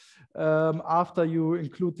boundaries, after you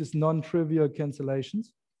include these non-trivial cancellations.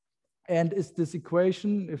 And is this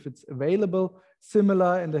equation, if it's available,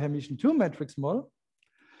 similar in the Hermitian 2 matrix model?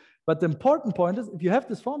 But the important point is, if you have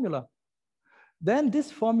this formula, then this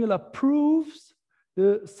formula proves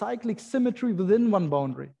the cyclic symmetry within one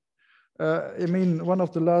boundary. I mean, one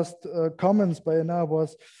of the last comments by Ena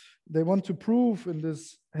was they want to prove in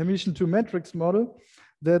this Hermitian 2 matrix model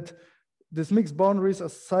that these mixed boundaries are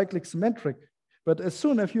cyclic symmetric. But as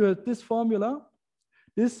soon as you have this formula,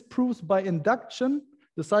 this proves by induction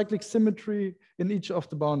the cyclic symmetry in each of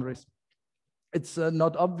the boundaries. It's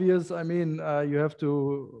not obvious. I mean, you have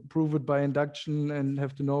to prove it by induction and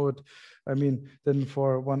have to know it. I mean, then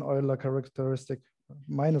for one Euler characteristic,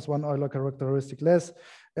 minus one Euler characteristic less,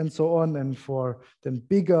 and so on, and for then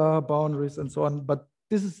bigger boundaries and so on. But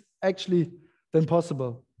this is actually then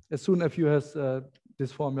possible as soon as you have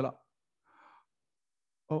this formula.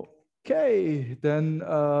 Okay, then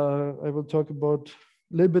I will talk about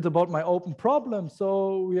a little bit about my open problem.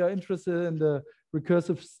 So we are interested in the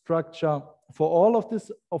recursive structure for all of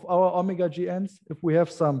this of our omega GNs. If we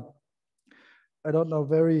have some, I don't know,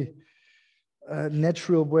 very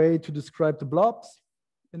natural way to describe the blobs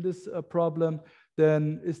in this problem,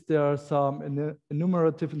 then is there some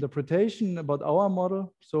enumerative interpretation about our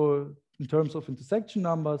model? So in terms of intersection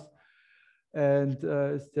numbers, and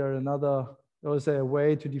is there another, or is there a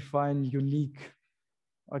way to define unique,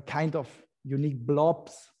 a kind of unique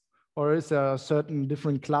blobs? Or is there certain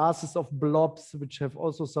different classes of blobs which have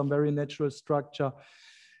also some very natural structure?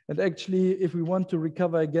 And actually, if we want to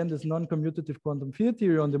recover again this non-commutative quantum field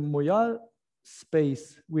theory on the Moyal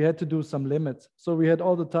space, we had to do some limits. So we had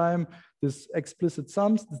all the time this explicit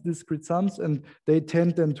sums, this discrete sums, and they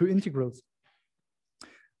tend then to integrals.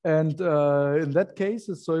 And in that case,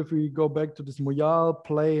 so if we go back to this Moyal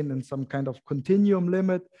plane and some kind of continuum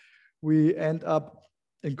limit, we end up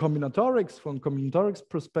in combinatorics, from combinatorics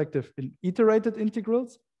perspective, in iterated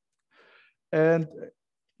integrals. And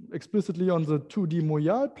explicitly on the 2D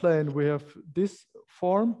Moyal plane, we have this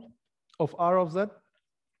form of R of Z,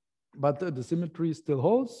 but the symmetry still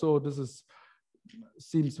holds. So this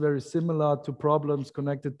seems very similar to problems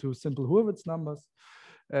connected to simple Hurwitz numbers.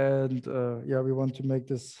 And yeah, we want to make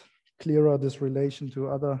this clearer, this relation to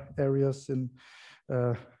other areas in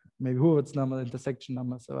maybe Hurwitz number, intersection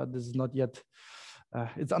numbers. So this is not yet,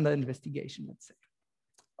 it's under investigation, let's say.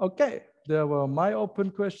 Okay, there were my open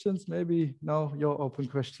questions. Maybe now your open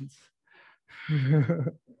questions.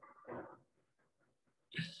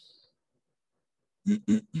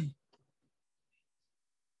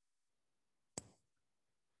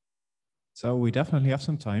 So we definitely have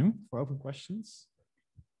some time for open questions.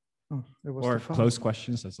 Oh, or closed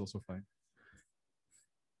questions, that's also fine.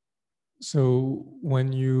 So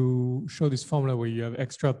when you show this formula where you have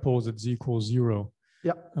extra poles at z equals 0,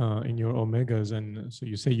 yeah, in your omegas, and so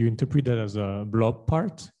you say you interpret that as a blob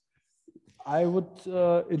part? I would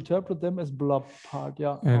interpret them as blob part,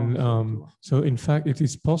 yeah. And so in fact, it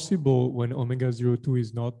is possible when omega 02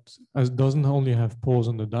 is not, doesn't only have poles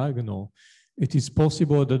on the diagonal, it is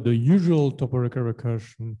possible that the usual topological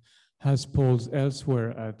recursion has poles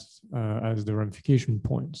elsewhere at as the ramification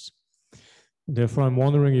points. Therefore, I'm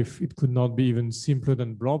wondering if it could not be even simpler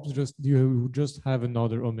than blobs, you just have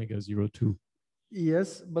another omega 02.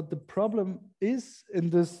 Yes, but the problem is in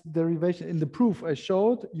this derivation, in the proof I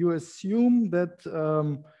showed, you assume that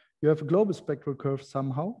you have a global spectral curve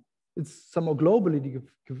somehow. It's somehow globally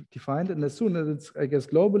defined, and as soon as it's, I guess,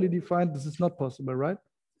 globally defined, this is not possible, right?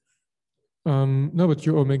 No, but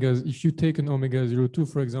your omegas, if you take an omega 02,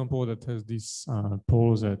 for example, that has these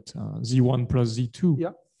poles at z1 plus z2,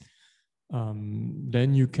 yeah.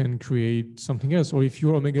 Then you can create something else. Or if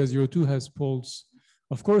your omega 02 has poles,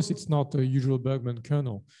 of course, it's not a usual Bergman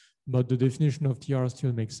kernel, but the definition of TR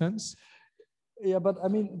still makes sense. Yeah, but I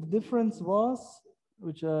mean, the difference was,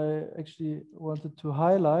 which I actually wanted to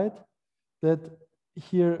highlight, that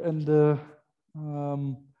here in the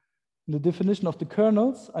definition of the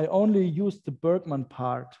kernels, I only used the Bergman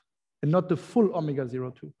part and not the full omega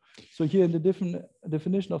 02. So here in the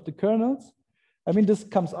definition of the kernels, I mean, this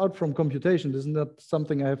comes out from computation. This is not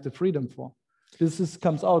something I have the freedom for. This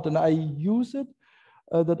comes out, and I use it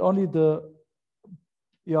that only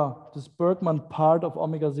this Bergman part of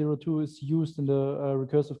omega 02 is used in the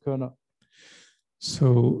recursive kernel.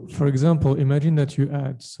 So, for example, imagine that you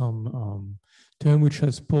add some term which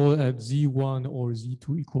has pole at z1 or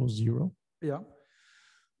z2 equals 0. Yeah.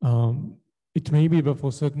 It may be, but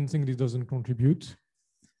for certain things, it doesn't contribute.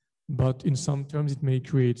 But in some terms, it may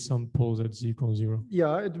create some poles at z equals 0.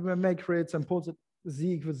 Yeah, it may create some poles at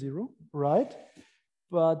z equals 0, right?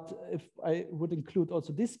 But if I would include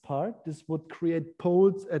also this part, this would create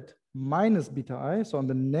poles at minus beta I, so on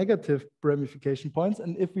the negative ramification points.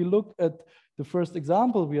 And if we look at the first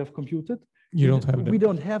example we have computed, we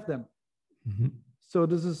don't have them. Mm-hmm. So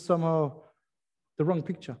this is somehow the wrong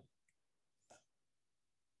picture.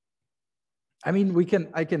 I mean,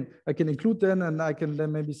 I can include them, and I can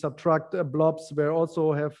then maybe subtract blobs where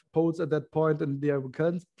also have poles at that point, and they will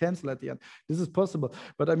cancel at the end. This is possible,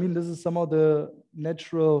 but I mean, this is somehow the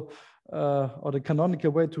natural or the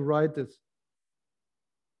canonical way to write this.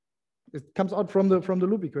 It comes out from the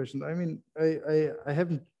loop equation. I mean, I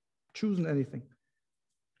haven't chosen anything.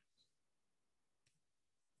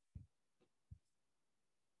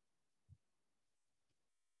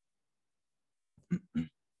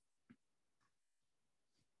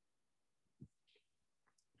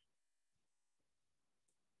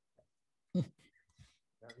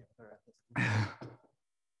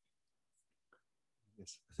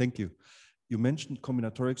 Yes, thank you. You mentioned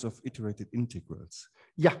combinatorics of iterated integrals.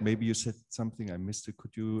 Yeah. Maybe you said something I missed it.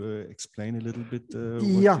 Could you explain a little bit what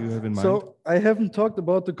you have in mind? So I haven't talked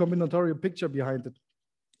about the combinatorial picture behind it.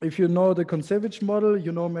 If you know the Kontsevich model,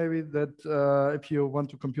 you know maybe that if you want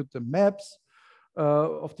to compute the maps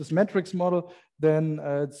of this matrix model, then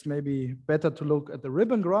it's maybe better to look at the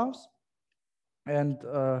ribbon graphs. And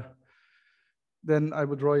then I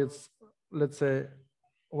would draw it, let's say,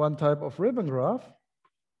 one type of ribbon graph.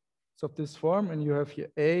 It's of this form, and you have here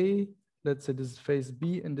A, let's say this is phase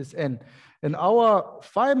B, and this N. And our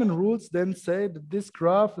Feynman rules then say that this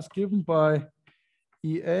graph is given by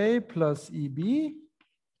EA plus EB.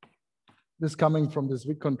 This coming from this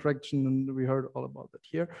Wick contraction, and we heard all about that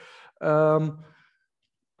here.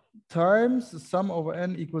 Times the sum over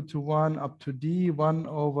N equal to 1 up to D, 1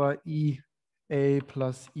 over EA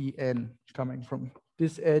plus EN, coming from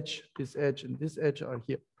this edge, and this edge are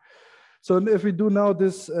here. So if we do now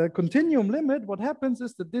this continuum limit, what happens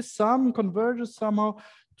is that this sum converges somehow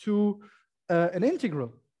to an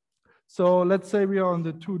integral. So let's say we are on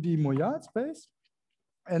the 2D Moyal space,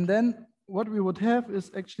 And then what we would have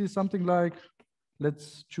is actually something like,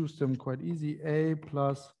 let's choose them quite easy, a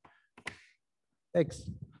plus x.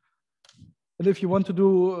 And if you want to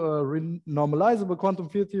do normalizable quantum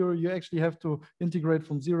field theory, you actually have to integrate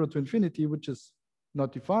from 0 to infinity, which is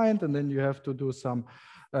not defined. And then you have to do some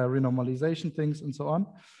renormalization things and so on.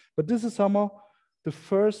 But this is somehow the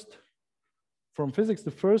first, from physics,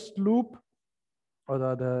 the first loop, or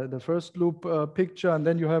the first loop picture. And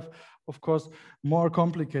then you have, of course, more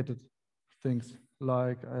complicated things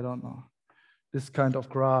like, I don't know, this kind of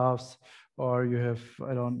graphs, or you have,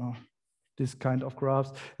 I don't know, this kind of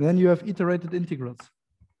graphs. And then you have iterated integrals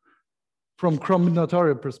from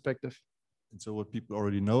combinatorial perspective. And so what people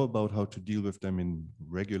already know about how to deal with them in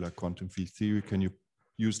regular quantum field theory, can you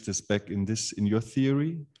use this back in your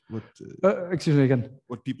theory? What, excuse me again.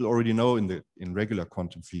 What people already know in regular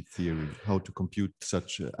quantum field theory, how to compute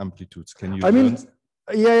such amplitudes. Can you? I mean,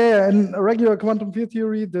 yeah. In regular quantum field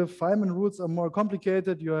theory, the Feynman rules are more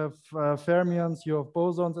complicated. You have fermions, you have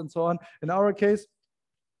bosons, and so on. In our case,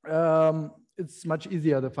 it's much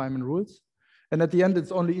easier, the Feynman rules. And at the end,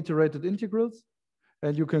 it's only iterated integrals.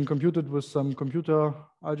 And you can compute it with some computer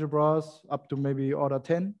algebras up to maybe order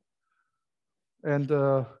 10.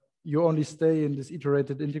 And you only stay in these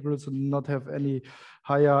iterated integrals and not have any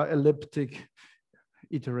higher elliptic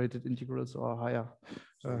iterated integrals or higher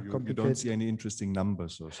you don't see any interesting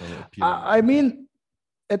numbers or so appearing. I mean,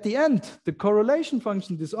 at the end, the correlation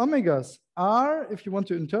function, these omegas, are, if you want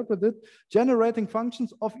to interpret it, generating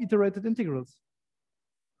functions of iterated integrals.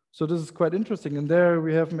 So this is quite interesting. And there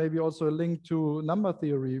we have maybe also a link to number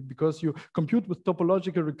theory, because you compute with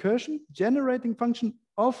topological recursion, generating function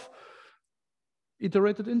of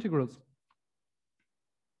iterated integrals.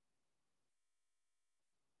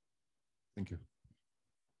 Thank you.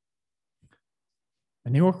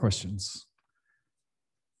 Any more questions?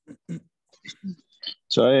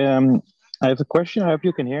 So I have a question. I hope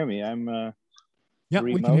you can hear me. I'm yeah, remote,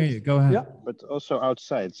 we can hear you. Go ahead. Yeah. but also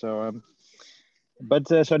outside. So,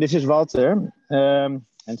 so this is Walter.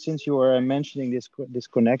 And since you were mentioning this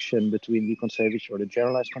connection between the Kontsevich or the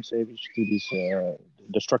generalized Kontsevich to this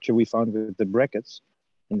the structure we found with the brackets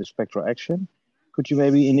in the spectral action, could you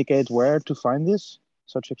maybe indicate where to find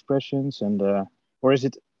such expressions, and or is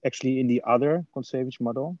it actually in the other Kontsevich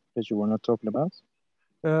model that you were not talking about?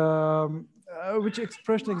 Which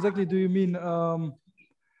expression exactly do you mean?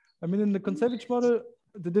 I mean, in the Kontsevich model,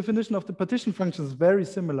 the definition of the partition function is very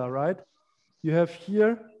similar, right? You have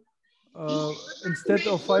here, instead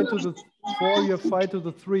of phi to the 4, you have phi to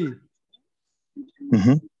the 3.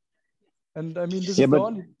 Mm-hmm. And I mean, this is the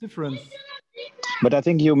only difference. But I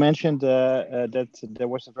think you mentioned that there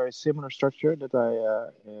was a very similar structure that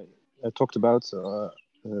I talked about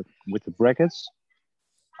with the brackets.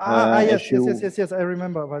 Yes, I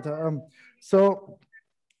remember, Walter. So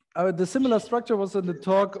the similar structure was in the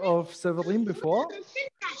talk of Severin before.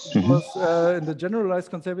 It was in the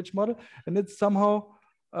generalized Kontsevich model, and it's somehow,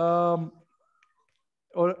 or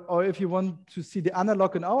if you want to see the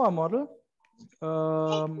analog in our model,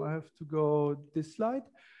 I have to go this slide.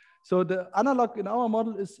 So the analog in our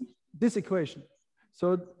model is this equation.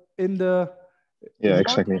 So in the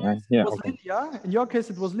exactly. Linear. In your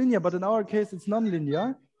case, it was linear, but in our case, it's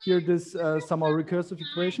non-linear. Here, this somehow recursive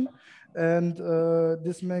equation, and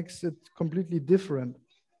this makes it completely different.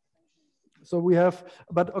 So we have,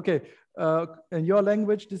 but okay, in your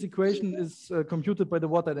language, this equation is computed by the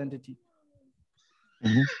Watt identity.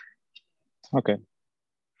 Mm-hmm. Okay,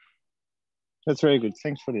 that's very good.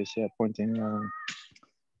 Thanks for this. Yeah, pointing.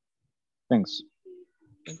 Thanks.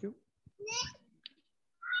 Thank you.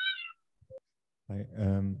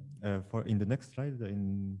 For in the next slide,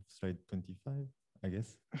 in slide 25, I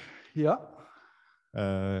guess. Yeah.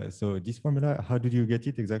 So this formula, how did you get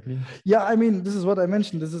it exactly? Yeah, I mean, this is what I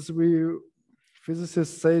mentioned. This is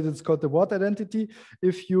physicists say it's called the Watt identity.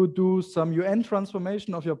 If you do some UN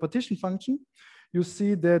transformation of your partition function, you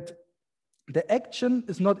see that the action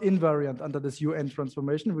is not invariant under this UN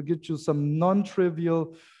transformation. We get you some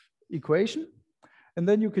non-trivial equation, and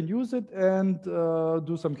then you can use it and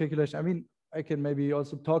do some calculation. I mean, I can maybe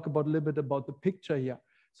also talk about a little bit about the picture here.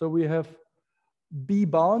 So we have B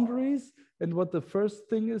boundaries, and what the first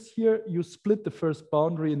thing is here, you split the first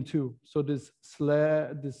boundary in two. So this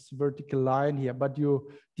vertical line here, but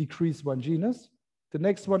you decrease one genus. The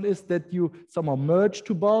next one is that you somehow merge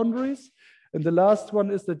two boundaries. And the last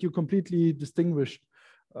one is that you completely distinguish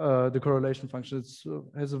the correlation function.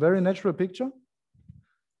 It has a very natural picture,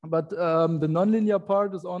 but the nonlinear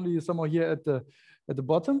part is only somehow here at the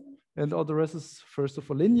bottom, and all the rest is first of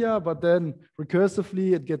all linear, but then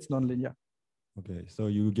recursively it gets nonlinear. Okay, so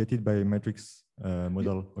you get it by matrix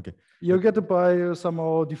model. Okay. You get it by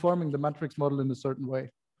somehow deforming the matrix model in a certain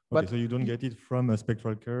way. Okay, so you don't get it from a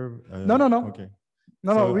spectral curve? No. Okay.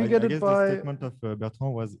 No, So we get I it guess by. the statement of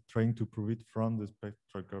Bertrand was trying to prove it from the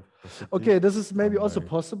spectral curve perspective. Okay, this is maybe also by-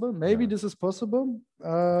 possible. Maybe yeah. this is possible.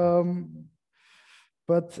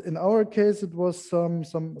 But in our case, it was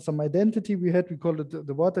some identity we had. We call it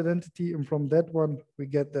the Watt identity, and from that one we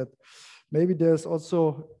get that. Maybe there's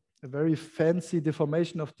also a very fancy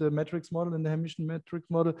deformation of the matrix model in the Hermitian matrix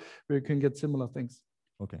model where you can get similar things.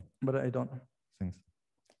 Okay. But I don't know. Thanks.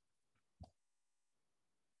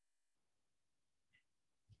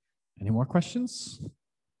 Any more questions?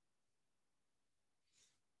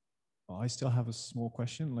 Well, I still have a small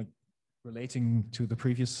question, like relating to the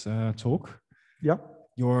previous talk. Yeah.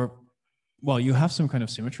 You have some kind of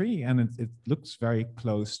symmetry, and it looks very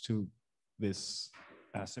close to this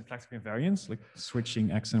symplectic invariance, like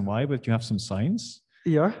switching x and y, but you have some signs.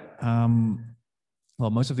 Yeah. Well,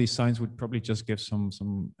 most of these signs would probably just give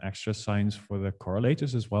some extra signs for the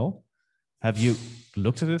correlators as well. Have you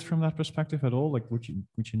looked at it from that perspective at all? Like, would you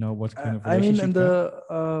know what kind of relationship? I mean, in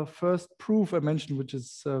the first proof I mentioned, which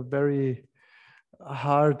is very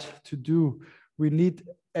hard to do, we need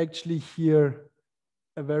actually here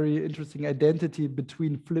a very interesting identity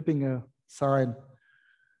between flipping a sign,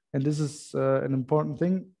 and this is an important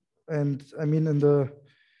thing. And I mean, in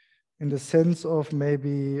the sense of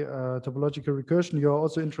maybe topological recursion, you're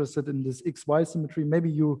also interested in this XY symmetry. Maybe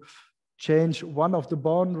you change one of the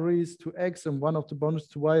boundaries to X and one of the boundaries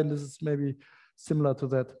to Y, and this is maybe similar to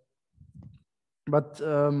that. But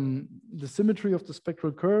the symmetry of the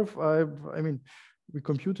spectral curve, I mean, we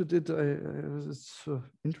computed it. It's an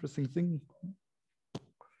interesting thing,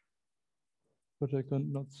 but I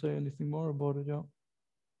cannot say anything more about it. Yeah.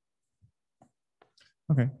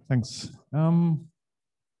 Okay, thanks.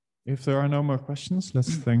 If there are no more questions,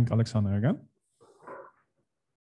 let's thank Alexander again.